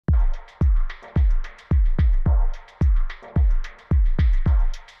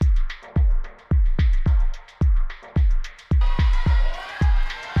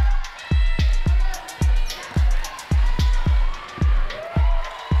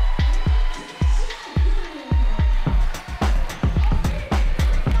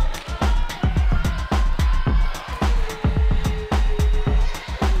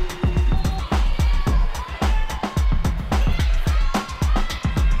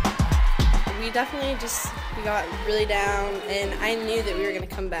we definitely we got really down, and I knew that we were going to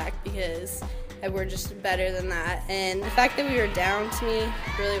come back because we're just better than that. And the fact that we were down to me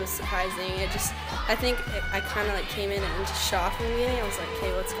really was surprising. I think I kind of came in into shock in the beginning. I was like,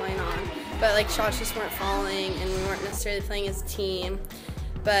 okay, what's going on? But shots just weren't falling, and we weren't necessarily playing as a team.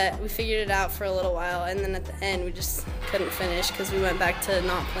 But we figured it out for a little while, and then at the end we just couldn't finish because we went back to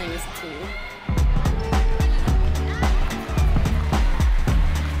not playing as a team.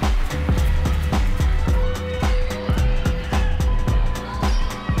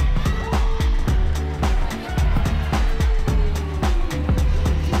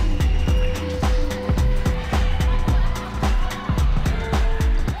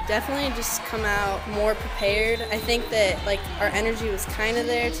 Definitely just come out more prepared. I think that our energy was kind of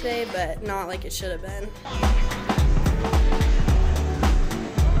there today, but not like it should have been.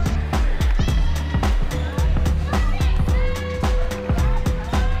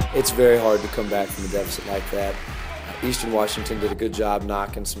 It's very hard to come back from a deficit like that. Eastern Washington did a good job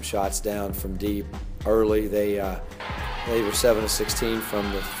knocking some shots down from deep early. They were 7 of 16 from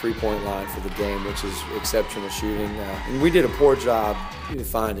the three-point line for the game, which is exceptional shooting. And we did a poor job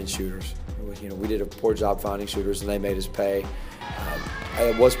finding shooters. We did a poor job finding shooters, and they made us pay.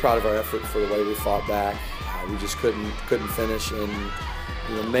 I was proud of our effort for the way we fought back. We just couldn't finish,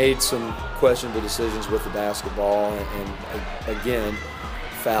 and made some questionable decisions with the basketball, and again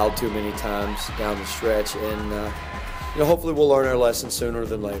fouled too many times down the stretch. And hopefully we'll learn our lesson sooner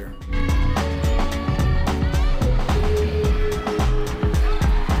than later.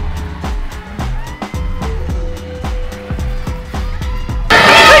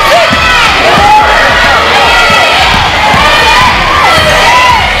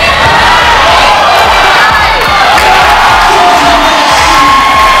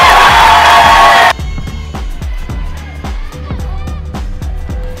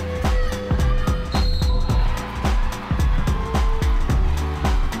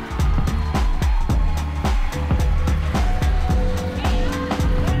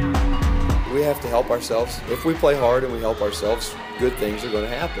 We have to help ourselves. If we play hard and we help ourselves, good things are going to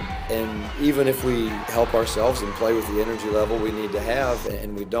happen. And even if we help ourselves and play with the energy level we need to have,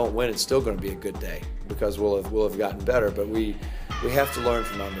 and we don't win, it's still going to be a good day because we'll have gotten better. But we have to learn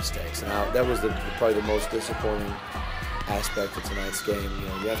from our mistakes. Now that was probably the most disappointing aspect of tonight's game.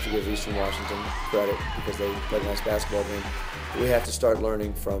 You have to give Eastern Washington credit because they played a nice basketball game. We have to start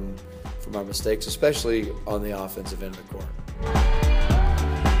learning from our mistakes, especially on the offensive end of the court.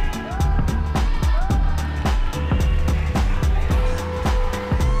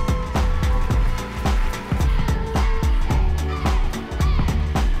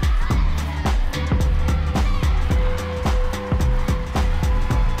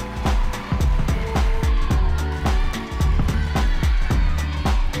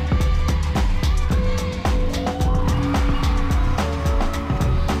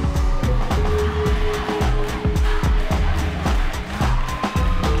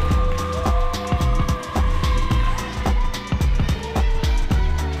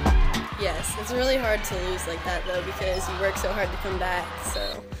 It's really hard to lose like that though because you work so hard to come back,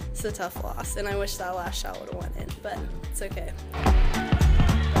 so it's a tough loss, and I wish that last shot would have went in, but it's okay.